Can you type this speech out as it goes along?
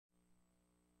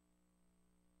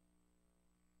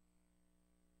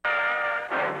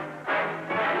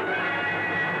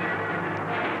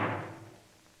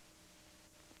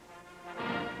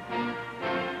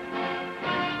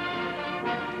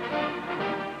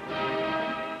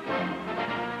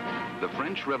The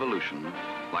French Revolution,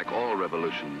 like all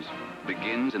revolutions,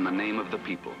 begins in the name of the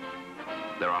people.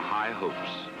 There are high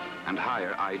hopes and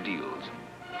higher ideals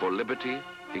for liberty,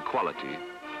 equality,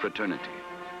 fraternity.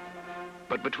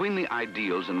 But between the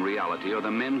ideals and reality are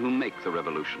the men who make the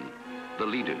revolution, the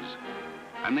leaders,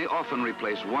 and they often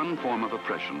replace one form of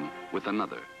oppression with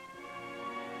another.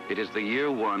 It is the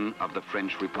year 1 of the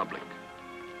French Republic,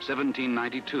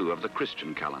 1792 of the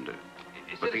Christian calendar.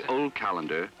 But the old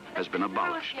calendar has been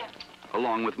abolished,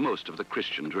 along with most of the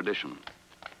Christian tradition.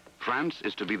 France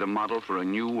is to be the model for a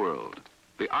new world.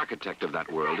 The architect of that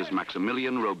world is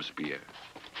Maximilien Robespierre.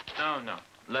 No.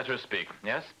 Let her speak,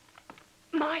 yes?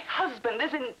 My husband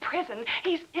is in prison.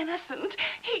 He's innocent.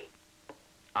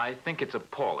 I think it's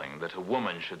appalling that a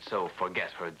woman should so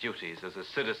forget her duties as a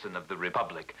citizen of the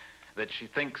Republic that she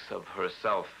thinks of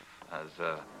herself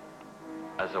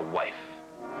as a wife.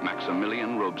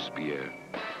 Maximilien Robespierre,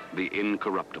 the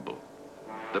incorruptible.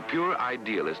 The pure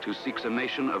idealist who seeks a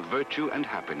nation of virtue and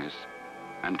happiness,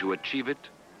 and to achieve it,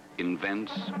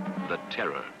 invents the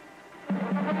terror.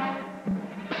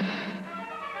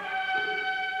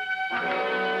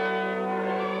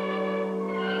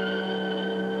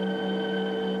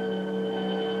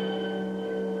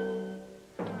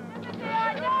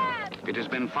 It has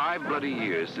been 5 bloody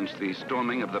years since the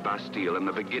storming of the Bastille and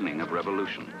the beginning of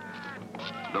revolution.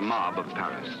 The mob of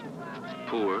Paris,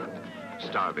 poor,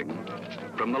 starving,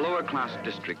 from the lower class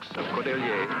districts of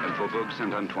Cordeliers and Faubourg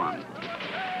Saint-Antoine.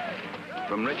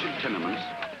 From wretched tenements,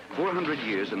 400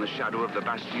 years in the shadow of the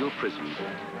Bastille prison,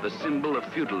 the symbol of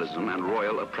feudalism and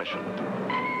royal oppression.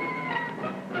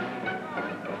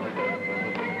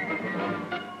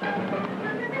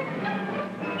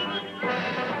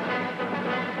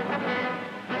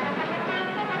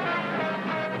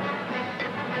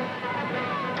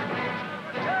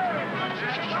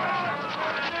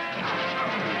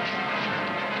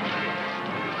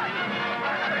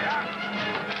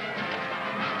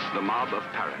 The mob of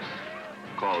Paris,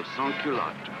 called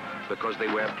sans-culottes because they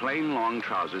wear plain long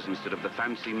trousers instead of the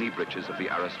fancy knee breeches of the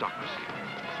aristocracy.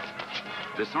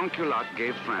 The sans-culottes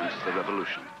gave France the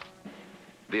revolution.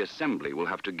 The Assembly will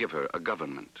have to give her a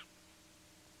government.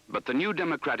 But the new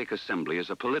Democratic Assembly is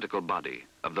a political body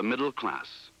of the middle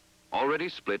class, already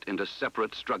split into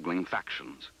separate struggling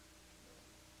factions.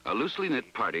 A loosely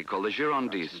knit party called the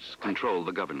Girondists control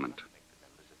the government.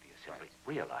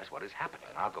 Realize what is happening.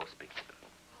 I'll go speak to them.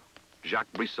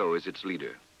 Jacques Brissot is its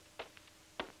leader.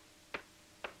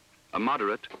 A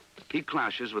moderate, he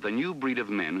clashes with a new breed of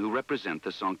men who represent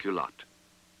the sans-culottes,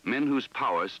 men whose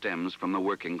power stems from the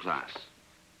working class.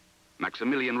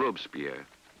 Maximilien Robespierre,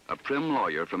 a prim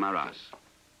lawyer from Arras.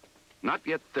 Not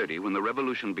yet 30 when the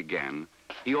revolution began,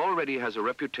 he already has a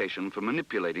reputation for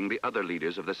manipulating the other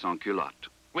leaders of the sans-culottes.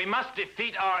 We must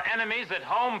defeat our enemies at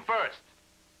home first.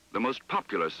 The most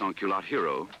popular sans-culotte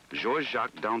hero,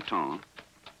 Georges-Jacques Danton,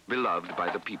 beloved by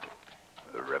the people.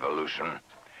 The revolution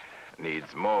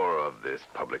needs more of this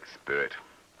public spirit.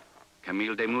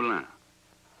 Camille Desmoulins,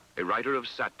 a writer of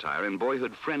satire and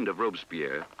boyhood friend of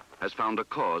Robespierre, has found a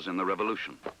cause in the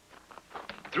revolution.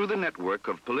 Through the network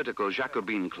of political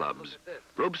Jacobin clubs,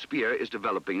 Robespierre is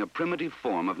developing a primitive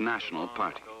form of national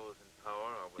party.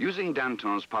 Using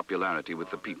Danton's popularity with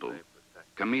the people,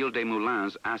 Camille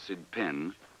Desmoulins' acid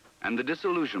pen, and the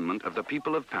disillusionment of the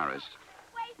people of Paris,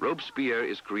 Robespierre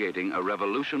is creating a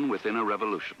revolution within a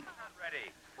revolution.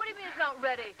 What do you mean it's not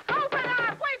ready? Open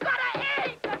up! We've got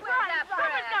to eat!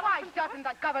 Why doesn't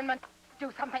the government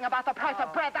do something about the price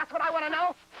of bread? That's what I want to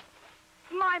know.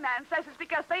 My man says it's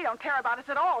because they don't care about us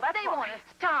at all. That's They want to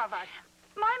starve us.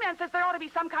 My man says there ought to be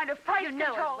some kind of price You know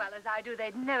control. as well as I do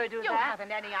they'd never do You that.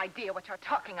 haven't any idea what you're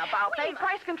talking about. We need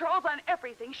price controls on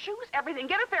everything, shoes, everything.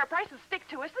 Get a fair price and stick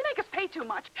to us. They make us pay too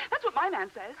much. That's what my man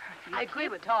says. I agree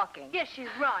with talking. Yes, she's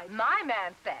right. My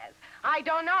man says. I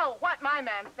don't know what my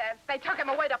man says. They took him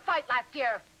away to fight last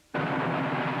year.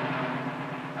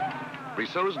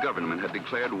 Brissot's government had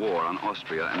declared war on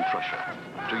Austria and Prussia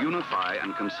to unify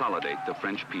and consolidate the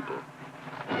French people.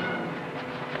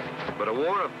 But a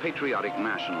war of patriotic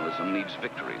nationalism needs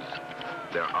victories.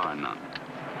 There are none.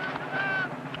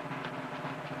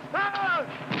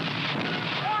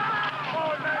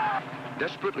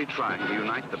 Desperately trying to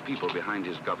unite the people behind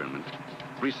his government,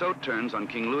 Brissot turns on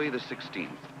King Louis XVI,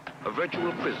 a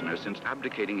virtual prisoner since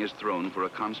abdicating his throne for a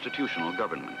constitutional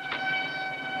government.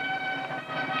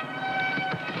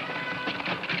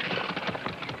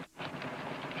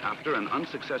 After an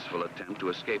unsuccessful attempt to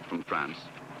escape from France,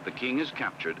 the king is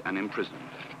captured and imprisoned.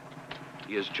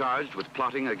 He is charged with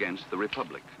plotting against the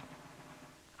Republic.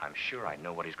 I'm sure I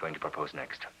know what he's going to propose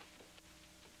next.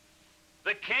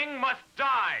 The king must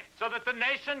die so that the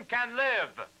nation can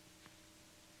live.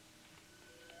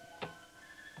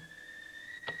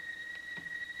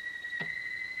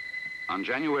 On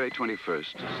January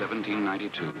 21st,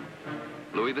 1792,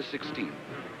 Louis XVI,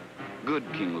 good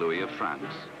King Louis of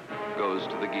France, goes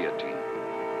to the guillotine.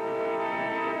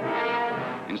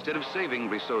 Instead of saving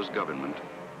Brissot's government,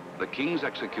 the king's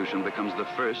execution becomes the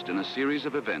first in a series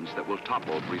of events that will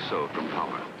topple Brissot from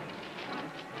power.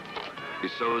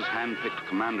 Brissot's hand-picked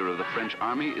commander of the French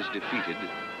army is defeated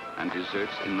and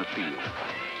deserts in the field.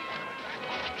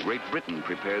 Great Britain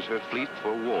prepares her fleet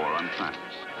for war on France.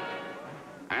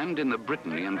 And in the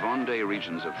Brittany and Vendée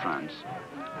regions of France,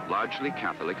 largely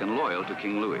Catholic and loyal to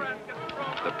King Louis,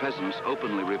 the peasants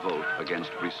openly revolt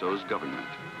against Brissot's government.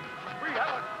 We have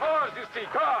a cause, you see,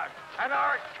 God, and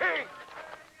our king.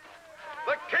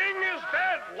 The king is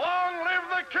dead. Long live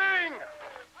the king!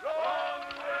 Long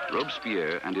live...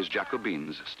 Robespierre and his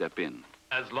Jacobins step in.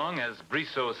 As long as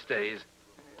Brissot stays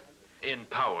in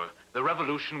power, the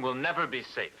revolution will never be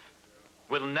safe.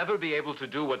 We'll never be able to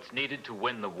do what's needed to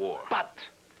win the war. But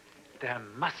there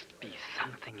must be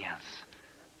something else.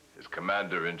 His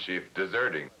commander-in-chief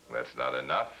deserting. That's not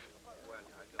enough.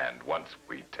 And once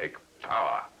we take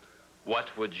power... What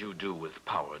would you do with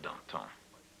power, Danton?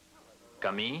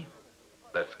 Camille?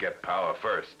 Let's get power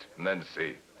first, and then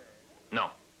see.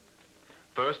 No.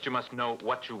 First, you must know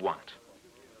what you want.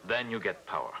 Then you get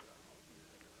power.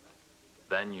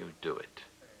 Then you do it.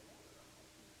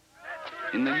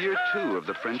 In the year 2 of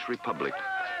the French Republic,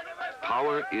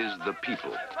 power is the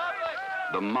people,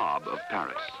 the mob of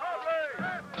Paris.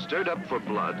 Stirred up for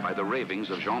blood by the ravings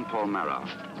of Jean-Paul Marat,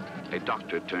 a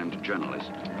doctor turned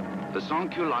journalist, the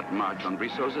sans-culottes march on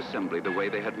Brissot's assembly the way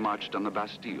they had marched on the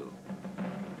Bastille.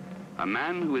 A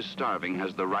man who is starving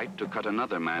has the right to cut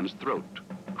another man's throat,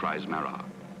 cries Marat.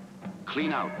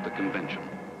 Clean out the convention.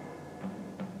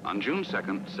 On June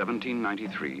 2nd,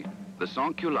 1793, the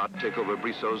sans-culottes take over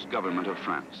Brissot's government of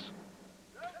France.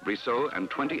 Brissot and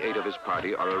 28 of his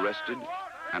party are arrested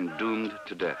and doomed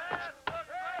to death.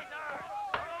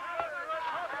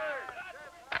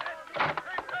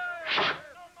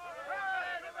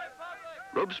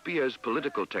 Robespierre's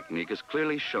political technique is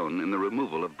clearly shown in the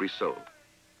removal of Brissot.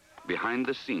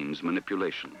 Behind-the-scenes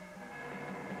manipulation.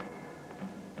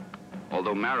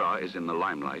 Although Marat is in the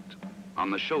limelight,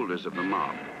 on the shoulders of the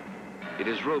mob, it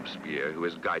is Robespierre who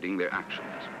is guiding their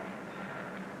actions.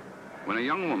 When a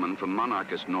young woman from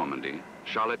monarchist Normandy,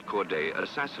 Charlotte Corday,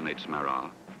 assassinates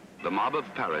Marat, the mob of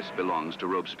Paris belongs to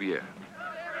Robespierre.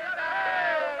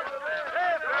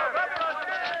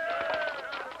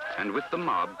 And with the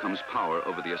mob comes power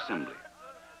over the assembly.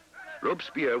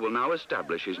 Robespierre will now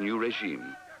establish his new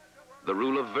regime, the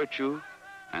rule of virtue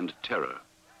and terror.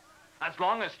 As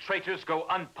long as traitors go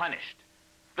unpunished,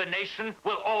 the nation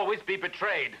will always be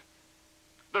betrayed.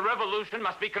 The revolution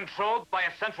must be controlled by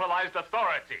a centralized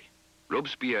authority.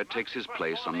 Robespierre takes his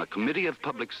place on the Committee of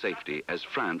Public Safety as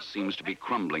France seems to be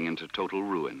crumbling into total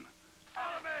ruin.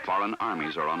 Foreign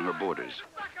armies are on her borders.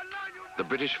 The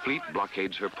British fleet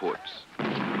blockades her ports.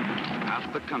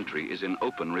 Half the country is in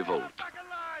open revolt.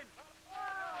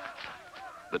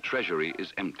 The treasury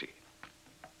is empty.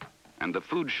 And the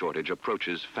food shortage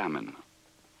approaches famine.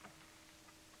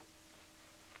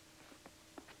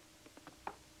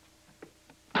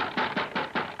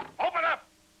 Open up!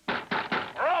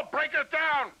 Or I'll break it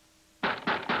down!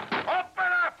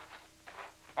 Open up!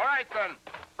 All right, then.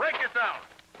 Break it down.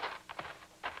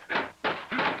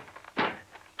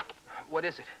 What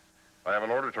is it? I have an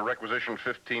order to requisition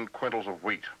 15 quintals of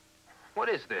wheat. What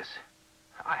is this?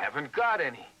 I haven't got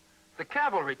any. The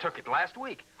cavalry took it last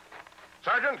week.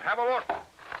 Sergeant, have a look.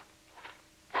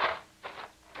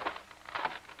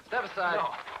 Step aside.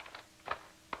 No.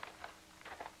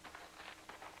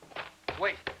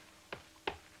 Wait.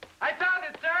 I found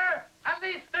it, sir! At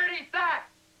least 30 sacks!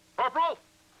 Corporal!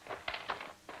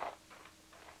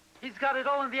 He's got it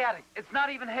all in the attic. It's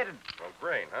not even hidden. Well,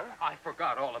 grain, huh? I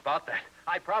forgot all about that.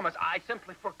 I promise, I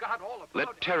simply forgot all about it.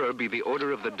 Let terror be the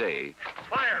order of the day,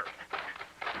 Fire!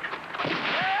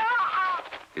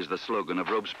 is the slogan of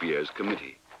Robespierre's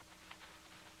committee.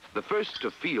 The first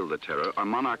to feel the terror are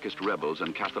monarchist rebels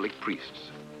and Catholic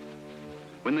priests.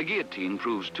 When the guillotine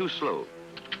proves too slow,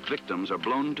 victims are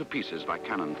blown to pieces by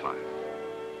cannon fire.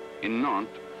 In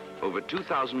Nantes, over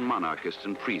 2,000 monarchists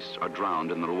and priests are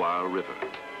drowned in the Loire River.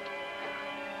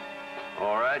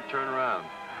 All right, turn around.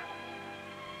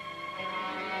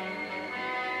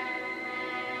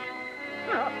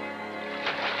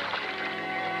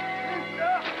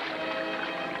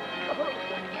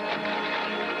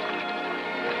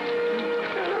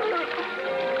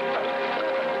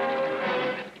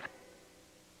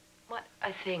 What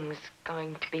are things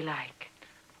going to be like?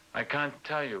 I can't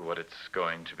tell you what it's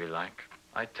going to be like.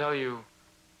 I tell you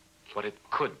what it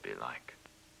could be like.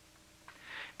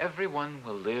 Everyone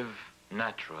will live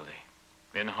naturally,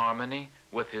 in harmony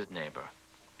with his neighbor.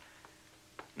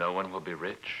 No one will be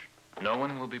rich. No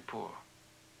one will be poor.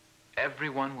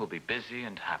 Everyone will be busy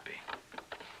and happy.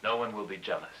 No one will be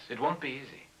jealous. It won't be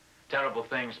easy. Terrible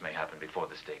things may happen before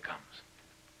this day comes.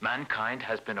 Mankind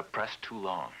has been oppressed too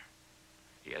long.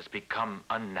 He has become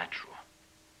unnatural.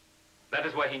 That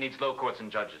is why he needs low courts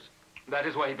and judges. That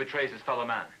is why he betrays his fellow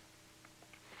man.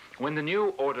 When the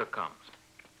new order comes,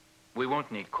 we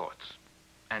won't need courts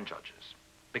and judges,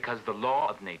 because the law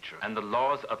of nature and the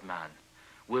laws of man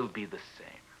will be the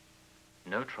same.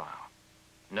 No trial,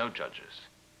 no judges,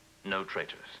 no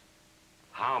traitors.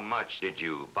 How much did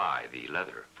you buy the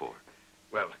leather for?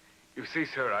 Well, you see,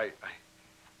 sir,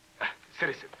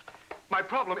 citizen, my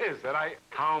problem is that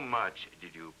How much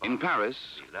did you buy? In Paris,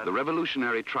 the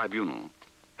Revolutionary Tribunal,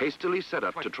 hastily set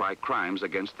up to try crimes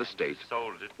against the state,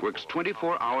 works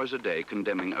 24 hours a day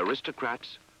condemning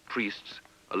aristocrats, priests,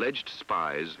 alleged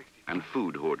spies, and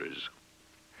food hoarders.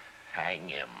 Hang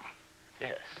him.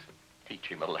 Yes. Teach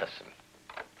him a lesson.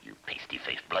 You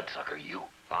pasty-faced bloodsucker, you.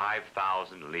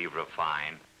 5,000 livres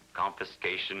fine,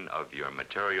 confiscation of your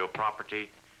material property,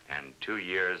 and 2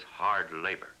 years hard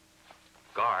labor.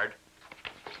 Guard.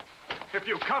 if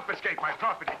you confiscate my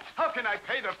property, how can I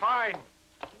pay the fine?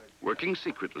 Working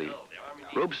secretly,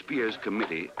 Robespierre's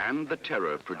committee and the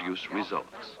Terror produce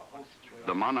results.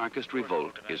 The monarchist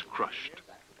revolt is crushed.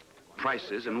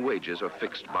 Prices and wages are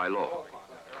fixed by law.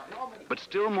 But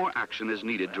still more action is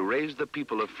needed to raise the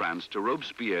people of France to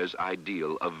Robespierre's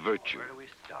ideal of virtue. Where do we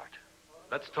start?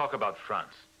 Let's talk about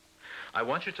France. I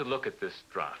want you to look at this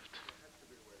draft.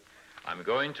 I'm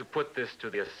going to put this to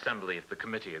the Assembly if the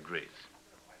committee agrees.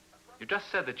 You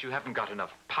just said that you haven't got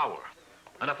enough power,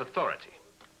 enough authority.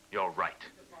 You're right.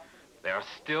 They are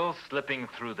still slipping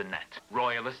through the net.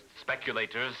 Royalists,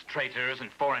 speculators, traitors, and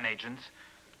foreign agents.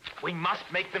 We must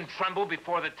make them tremble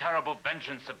before the terrible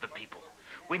vengeance of the people.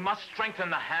 We must strengthen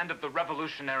the hand of the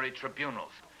revolutionary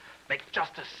tribunals. Make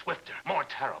justice swifter, more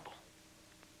terrible.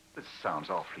 This sounds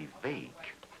awfully vague.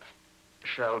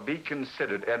 Shall be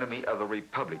considered enemy of the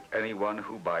Republic anyone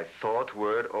who by thought,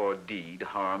 word, or deed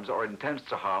harms or intends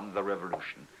to harm the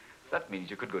revolution. That means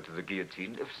you could go to the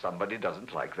guillotine if somebody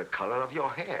doesn't like the color of your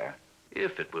hair.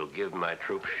 If it will give my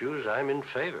troops shoes, I'm in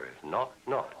favor. If not,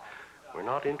 not. We're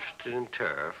not interested in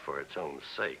terror for its own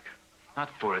sake. Not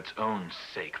for its own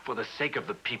sake, for the sake of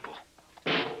the people.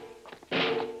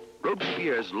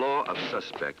 Robespierre's law of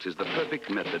suspects is the perfect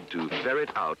method to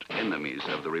ferret out enemies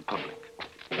of the Republic.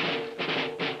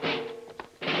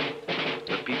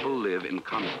 The people live in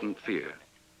constant fear,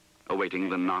 awaiting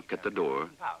the knock at the door,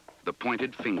 the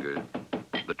pointed finger,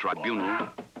 the tribunal,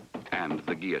 and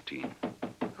the guillotine.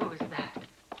 Who is that?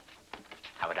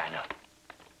 How would I know?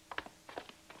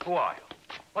 Who are you?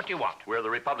 What do you want? We're the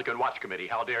Republican Watch Committee.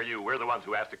 How dare you? We're the ones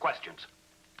who ask the questions.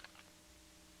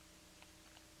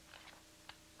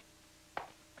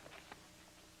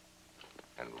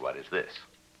 And what is this?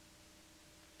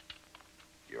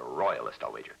 You're a royalist,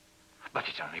 I'll wager. But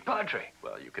it's only Padre.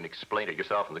 Well, you can explain it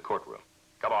yourself in the courtroom.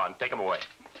 Come on, take him away.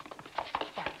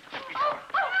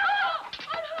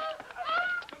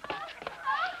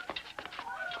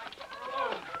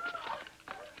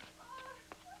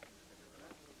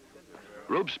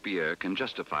 Robespierre can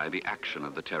justify the action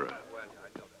of the Terror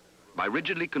by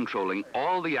rigidly controlling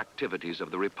all the activities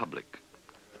of the Republic,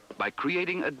 by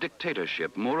creating a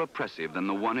dictatorship more oppressive than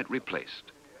the one it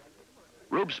replaced.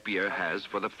 Robespierre has,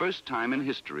 for the first time in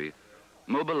history,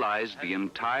 mobilized the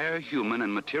entire human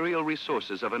and material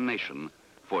resources of a nation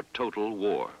for total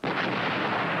war.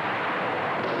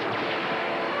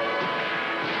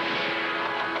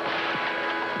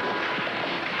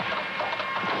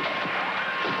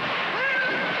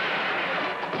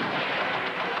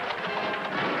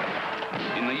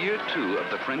 In the year 2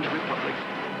 of the French Republic,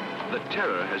 the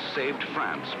Terror has saved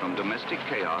France from domestic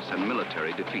chaos and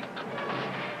military defeat.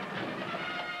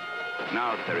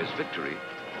 Now that there is victory,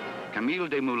 Camille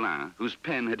Desmoulins, whose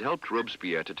pen had helped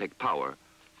Robespierre to take power,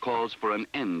 calls for an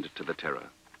end to the Terror.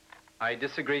 I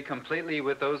disagree completely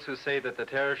with those who say that the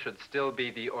Terror should still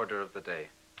be the order of the day.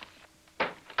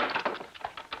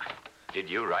 Did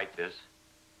you write this?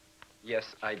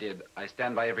 Yes, I did. I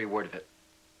stand by every word of it.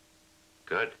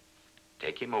 Good.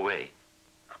 Take him away.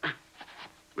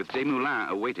 With Desmoulins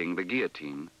awaiting the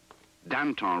guillotine,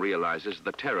 Danton realizes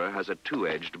the Terror has a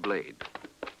two-edged blade.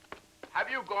 Have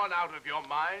you gone out of your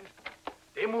mind?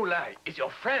 Desmoulins is your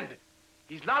friend.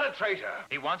 He's not a traitor.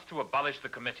 He wants to abolish the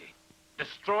committee,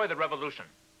 destroy the revolution.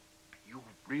 You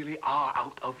really are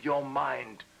out of your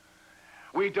mind.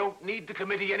 We don't need the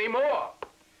committee anymore.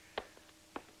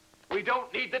 We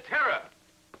don't need the Terror.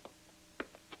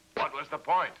 What was the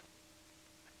point?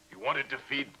 You wanted to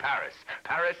feed Paris.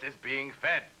 Paris is being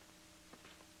fed.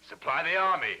 Supply the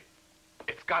army.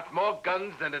 It's got more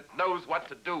guns than it knows what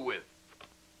to do with.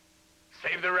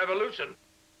 Save the revolution.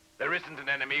 There isn't an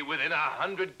enemy within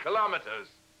 100 kilometers.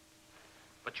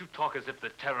 But you talk as if the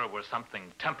terror were something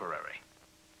temporary,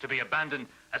 to be abandoned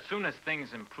as soon as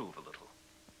things improve a little.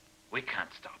 We can't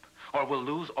stop, or we'll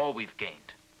lose all we've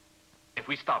gained. If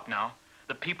we stop now,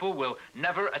 the people will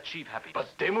never achieve happiness.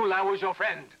 But Desmoulins was your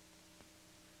friend.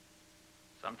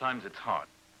 Sometimes it's hard,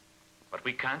 but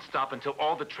we can't stop until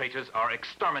all the traitors are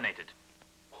exterminated.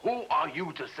 Who are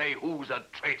you to say who's a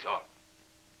traitor?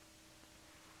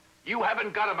 You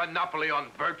haven't got a monopoly on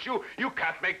virtue. You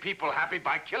can't make people happy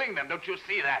by killing them. Don't you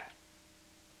see that?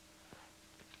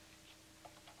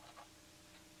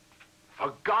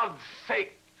 For God's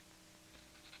sake,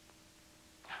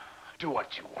 do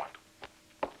what you want.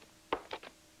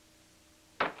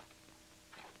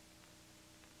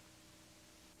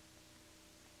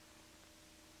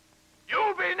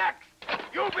 You'll be next!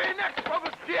 You'll be next,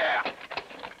 Robespierre!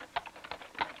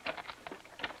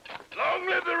 Long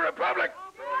live the Republic!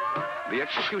 The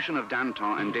execution of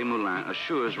Danton and Desmoulins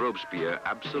assures Robespierre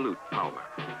absolute power.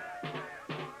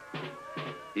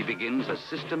 He begins a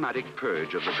systematic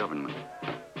purge of the government.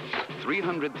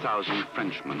 300,000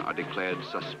 Frenchmen are declared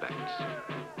suspects.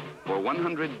 For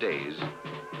 100 days,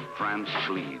 France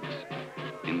bleeds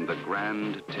in the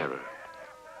Grand Terror.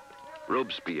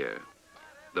 Robespierre,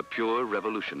 the pure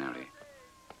revolutionary,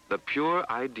 the pure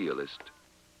idealist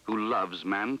who loves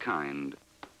mankind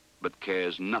but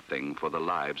cares nothing for the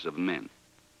lives of men.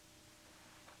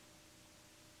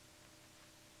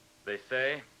 They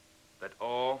say that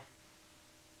all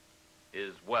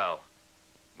is well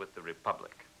with the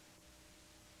Republic.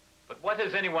 But what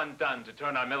has anyone done to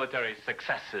turn our military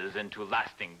successes into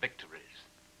lasting victories?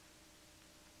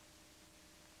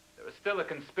 There is still a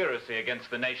conspiracy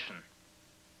against the nation,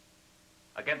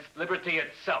 against liberty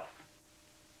itself.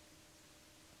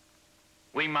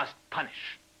 We must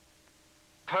punish,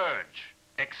 purge,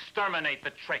 exterminate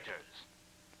the traitors.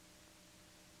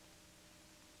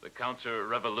 The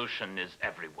counter-revolution is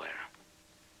everywhere.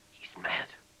 He's mad.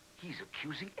 He's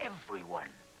accusing everyone.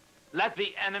 Let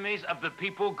the enemies of the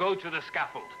people go to the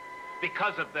scaffold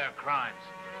because of their crimes.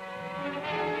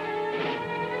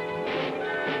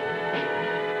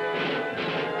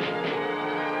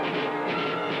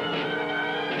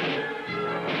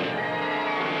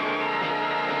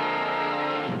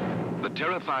 The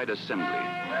terrified assembly,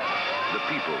 the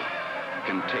people,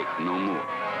 can take no more.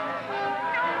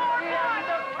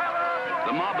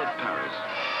 The mob of Paris,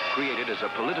 created as a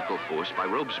political force by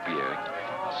Robespierre,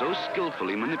 so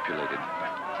skillfully manipulated,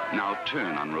 now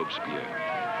turn on Robespierre.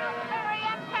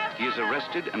 He is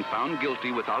arrested and found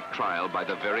guilty without trial by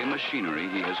the very machinery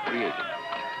he has created.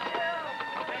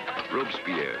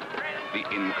 Robespierre, the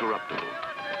incorruptible,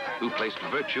 who placed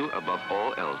virtue above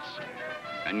all else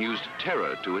and used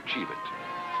terror to achieve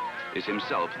it, is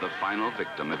himself the final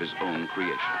victim of his own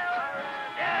creation.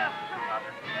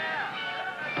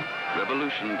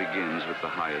 Revolution begins with the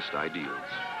highest ideals.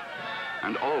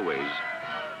 And always,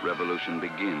 revolution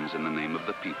begins in the name of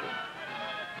the people.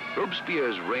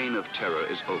 Robespierre's reign of terror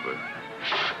is over.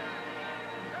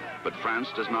 But France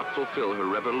does not fulfill her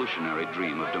revolutionary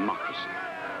dream of democracy.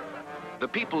 The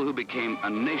people who became a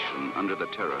nation under the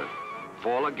terror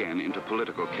fall again into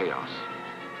political chaos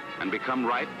and become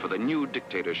ripe for the new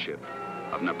dictatorship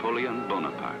of Napoleon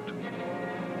Bonaparte.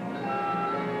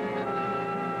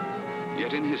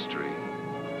 Yet in history,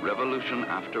 revolution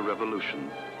after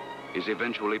revolution is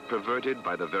eventually perverted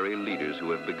by the very leaders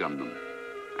who have begun them.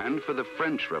 And for the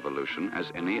French Revolution,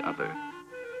 as any other,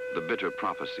 the bitter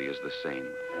prophecy is the same.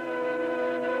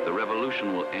 The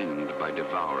revolution will end by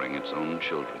devouring its own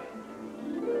children.